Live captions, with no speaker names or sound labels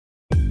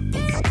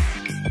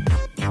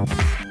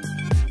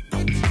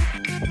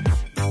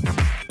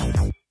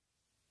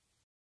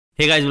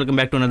Hey guys, welcome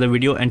back to another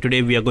video, and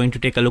today we are going to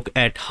take a look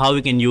at how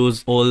we can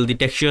use all the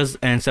textures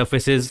and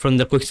surfaces from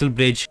the Quixel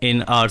Bridge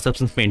in our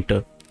Substance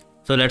Painter.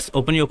 So let's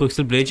open your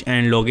Quixel Bridge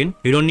and log in.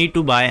 You don't need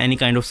to buy any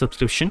kind of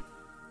subscription.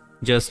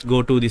 Just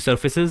go to the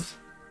surfaces,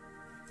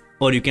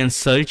 or you can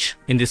search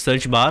in the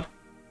search bar.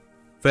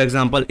 For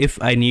example,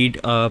 if I need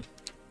a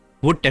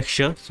wood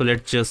texture, so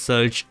let's just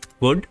search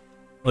wood,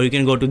 or you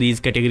can go to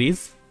these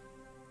categories.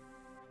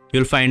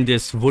 You'll find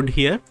this wood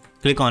here.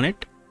 Click on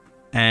it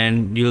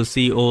and you'll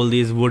see all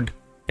these wood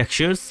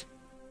textures.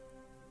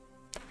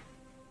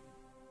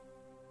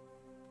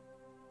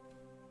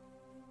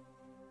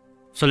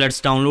 So let's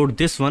download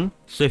this one.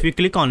 So if you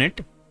click on it,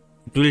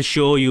 it will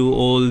show you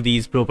all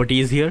these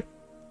properties here.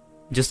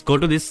 Just go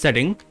to this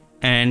setting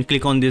and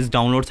click on this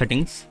download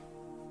settings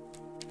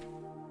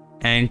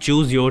and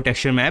choose your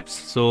texture maps.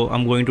 So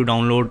I'm going to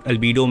download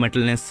albedo,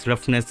 metalness,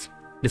 roughness,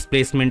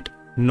 displacement,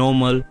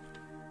 normal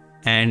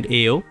and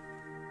AO.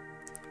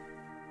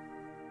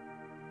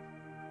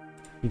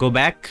 Go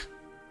back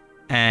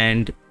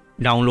and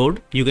download.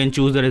 You can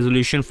choose the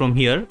resolution from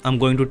here. I'm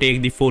going to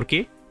take the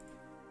 4K.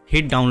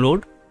 Hit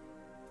download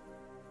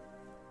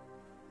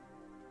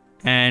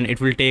and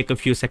it will take a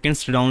few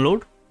seconds to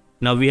download.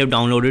 Now we have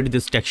downloaded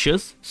these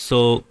textures,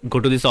 so go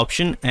to this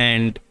option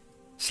and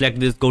select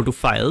this, go to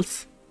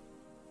files.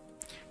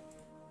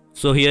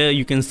 So here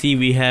you can see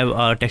we have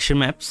our texture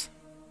maps,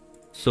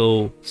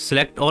 so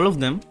select all of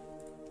them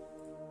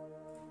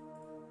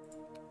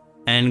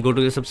and go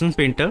to the Substance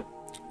Painter.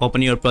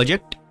 Open your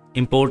project,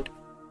 import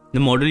the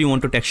model you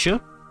want to texture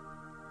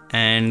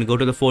and go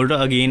to the folder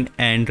again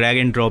and drag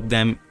and drop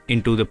them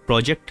into the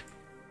project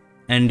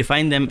and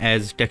define them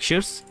as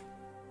textures.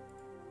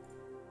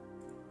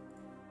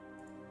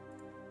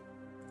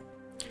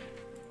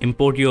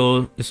 Import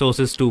your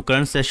resources to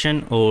current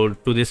session or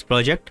to this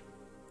project.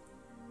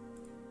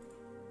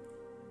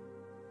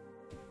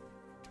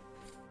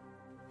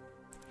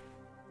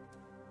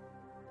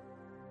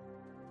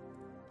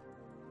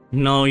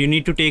 Now you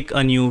need to take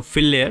a new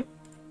fill layer.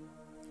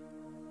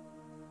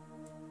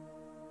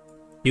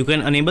 You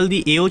can enable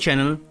the AO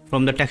channel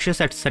from the texture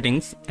set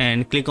settings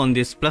and click on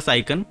this plus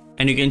icon,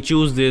 and you can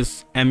choose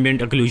this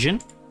ambient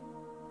occlusion.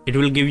 It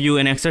will give you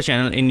an extra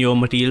channel in your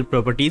material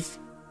properties.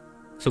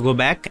 So go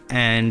back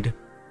and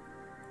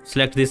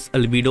select this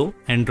albedo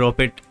and drop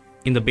it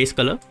in the base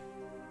color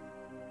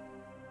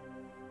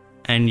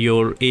and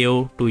your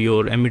AO to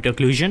your ambient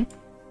occlusion.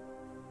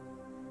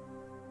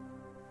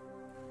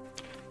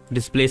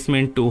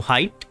 Displacement to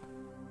height,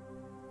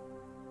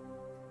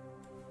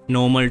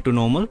 normal to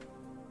normal,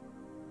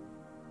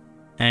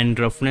 and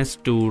roughness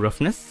to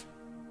roughness.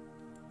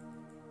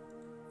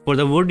 For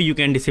the wood, you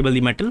can disable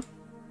the metal.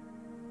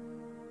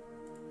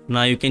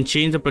 Now you can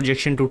change the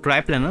projection to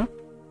triplanar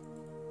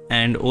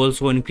and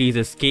also increase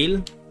the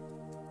scale.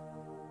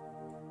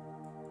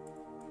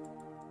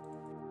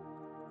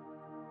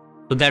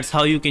 So that's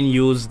how you can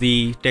use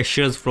the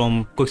textures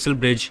from Quixel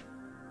Bridge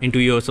into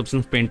your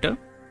Substance Painter.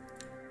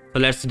 So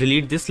let's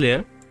delete this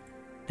layer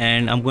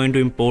and I'm going to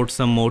import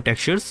some more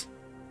textures.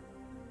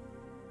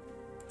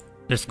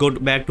 Let's go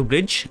back to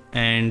Bridge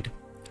and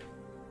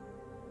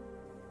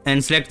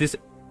select this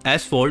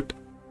asphalt.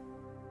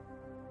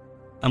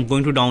 I'm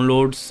going to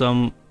download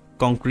some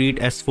concrete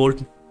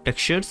asphalt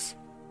textures.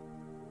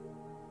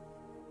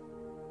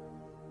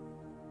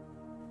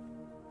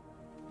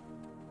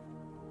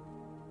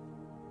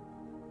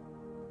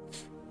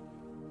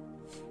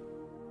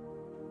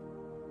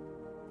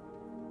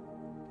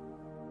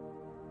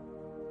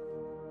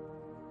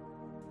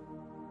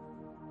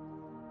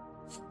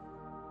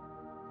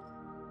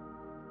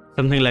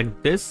 Something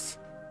like this.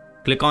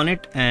 Click on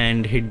it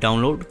and hit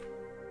download.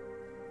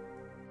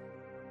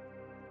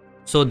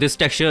 So this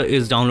texture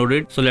is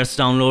downloaded. So let's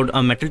download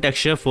a metal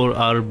texture for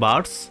our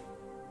bars.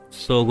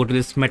 So go to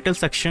this metal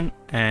section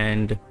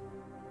and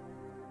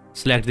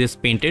select this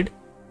painted.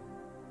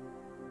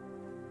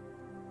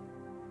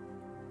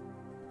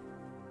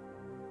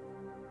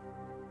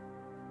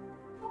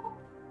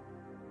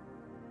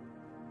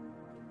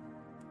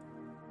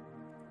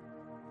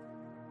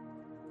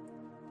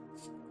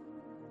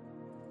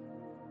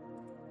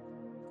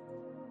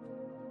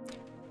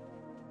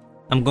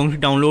 I'm going to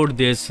download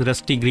this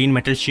rusty green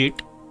metal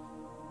sheet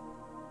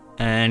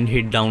and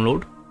hit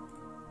download.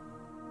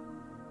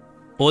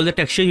 All the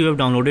texture you have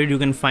downloaded, you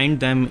can find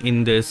them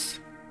in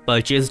this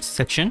purchased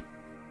section.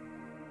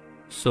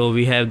 So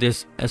we have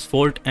this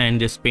asphalt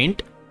and this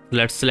paint.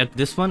 Let's select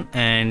this one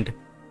and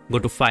go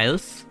to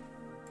files.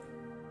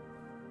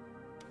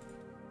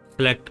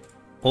 Select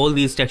all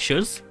these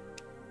textures.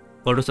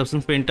 Go to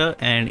Substance Painter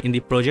and in the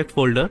project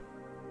folder,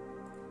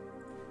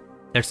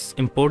 let's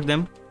import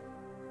them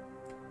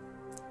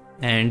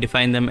and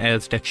define them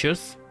as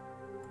textures.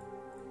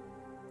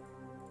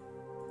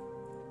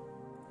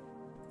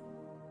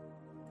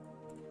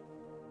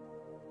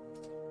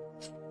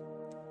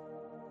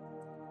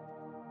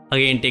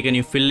 Again, take a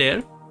new fill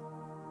layer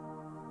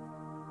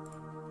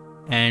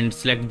and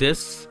select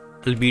this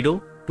albedo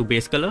to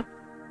base color,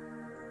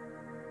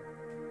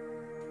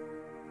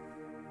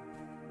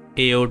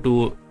 AO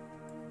to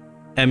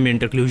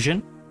ambient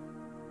occlusion,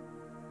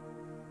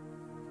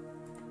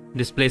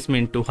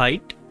 displacement to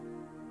height,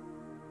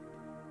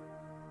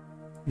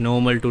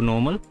 normal to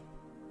normal,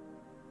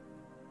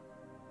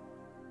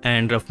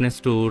 and roughness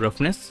to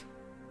roughness.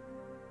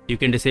 You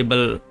can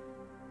disable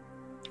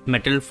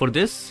metal for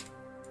this.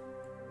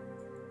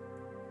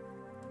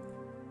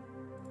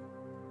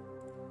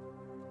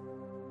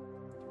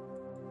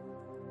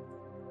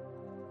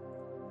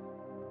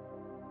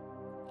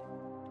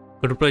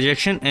 Go to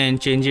projection and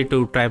change it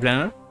to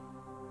triplanar.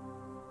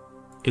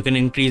 You can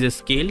increase the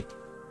scale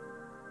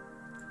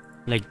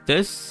like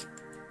this.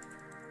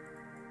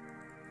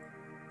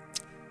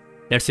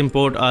 Let's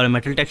import our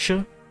metal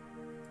texture.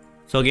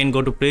 So again,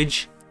 go to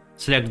bridge,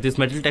 select this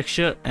metal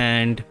texture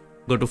and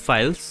go to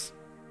files.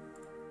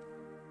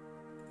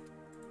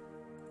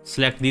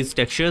 Select these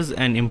textures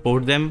and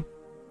import them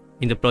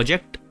in the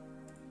project.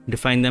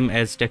 Define them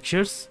as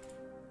textures.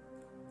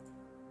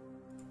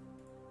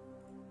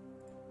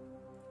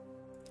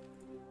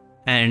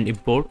 And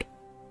import.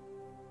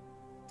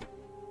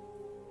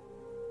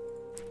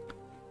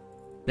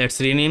 Let's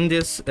rename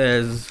this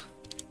as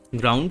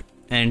ground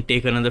and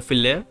take another fill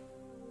layer.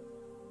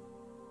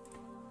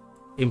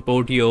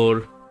 Import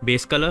your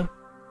base color,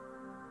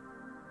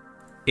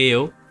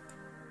 AO,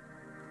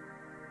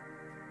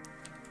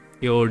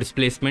 your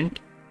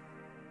displacement,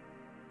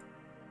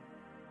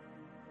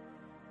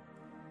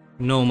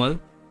 normal,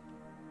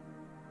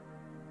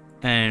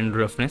 and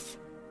roughness.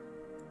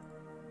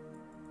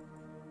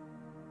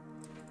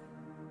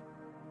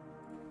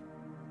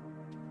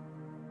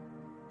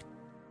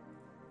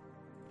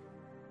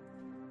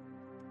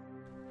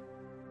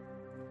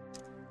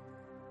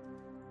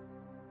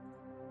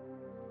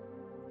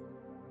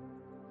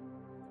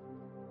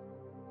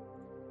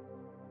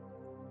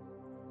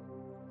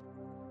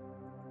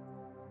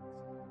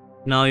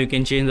 Now you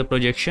can change the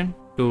projection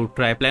to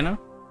triplanar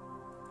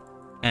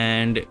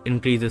and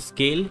increase the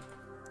scale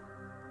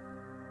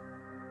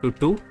to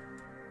 2.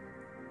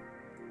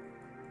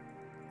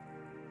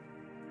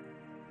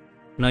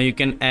 Now you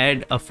can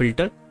add a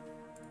filter.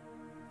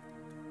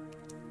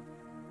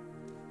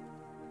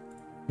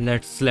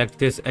 Let's select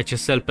this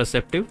HSL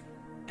perceptive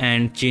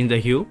and change the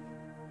hue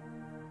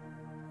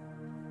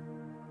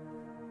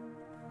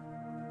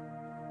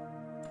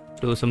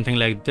to something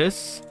like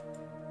this.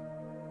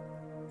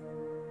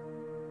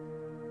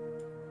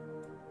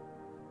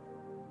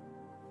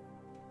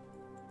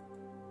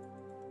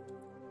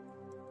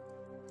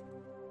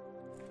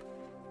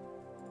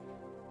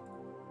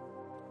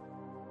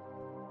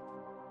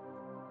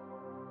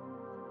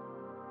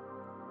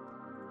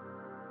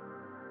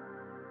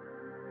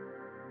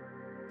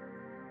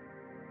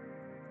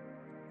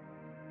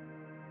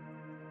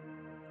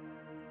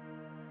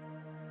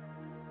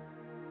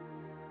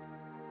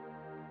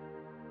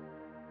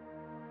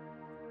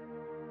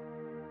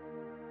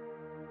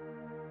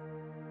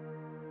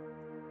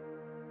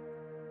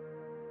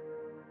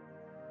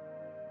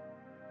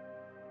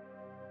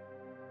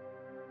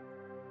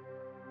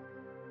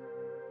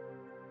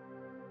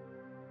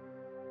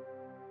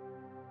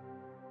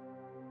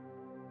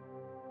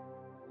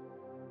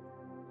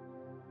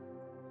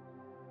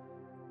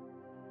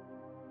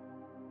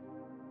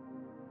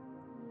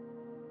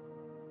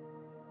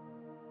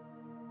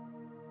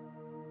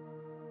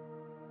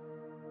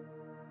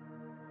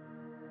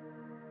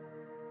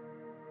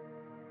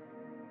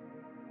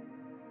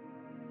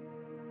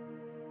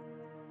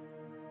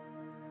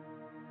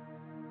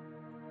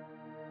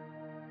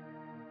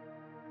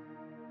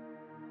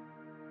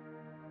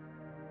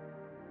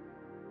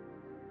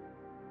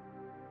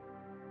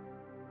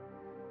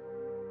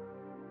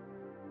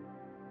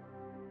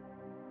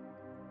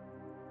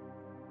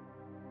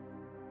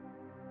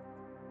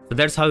 So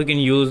that's how you can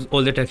use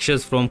all the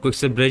textures from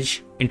Quixel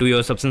Bridge into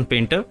your Substance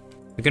Painter.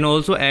 You can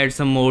also add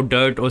some more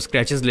dirt or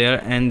scratches layer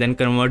and then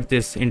convert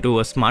this into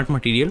a smart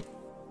material.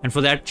 And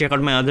for that, check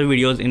out my other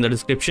videos in the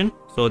description.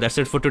 So that's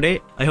it for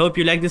today. I hope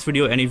you liked this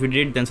video, and if you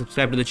did, then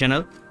subscribe to the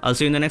channel. I'll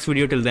see you in the next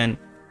video. Till then,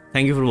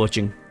 thank you for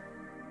watching.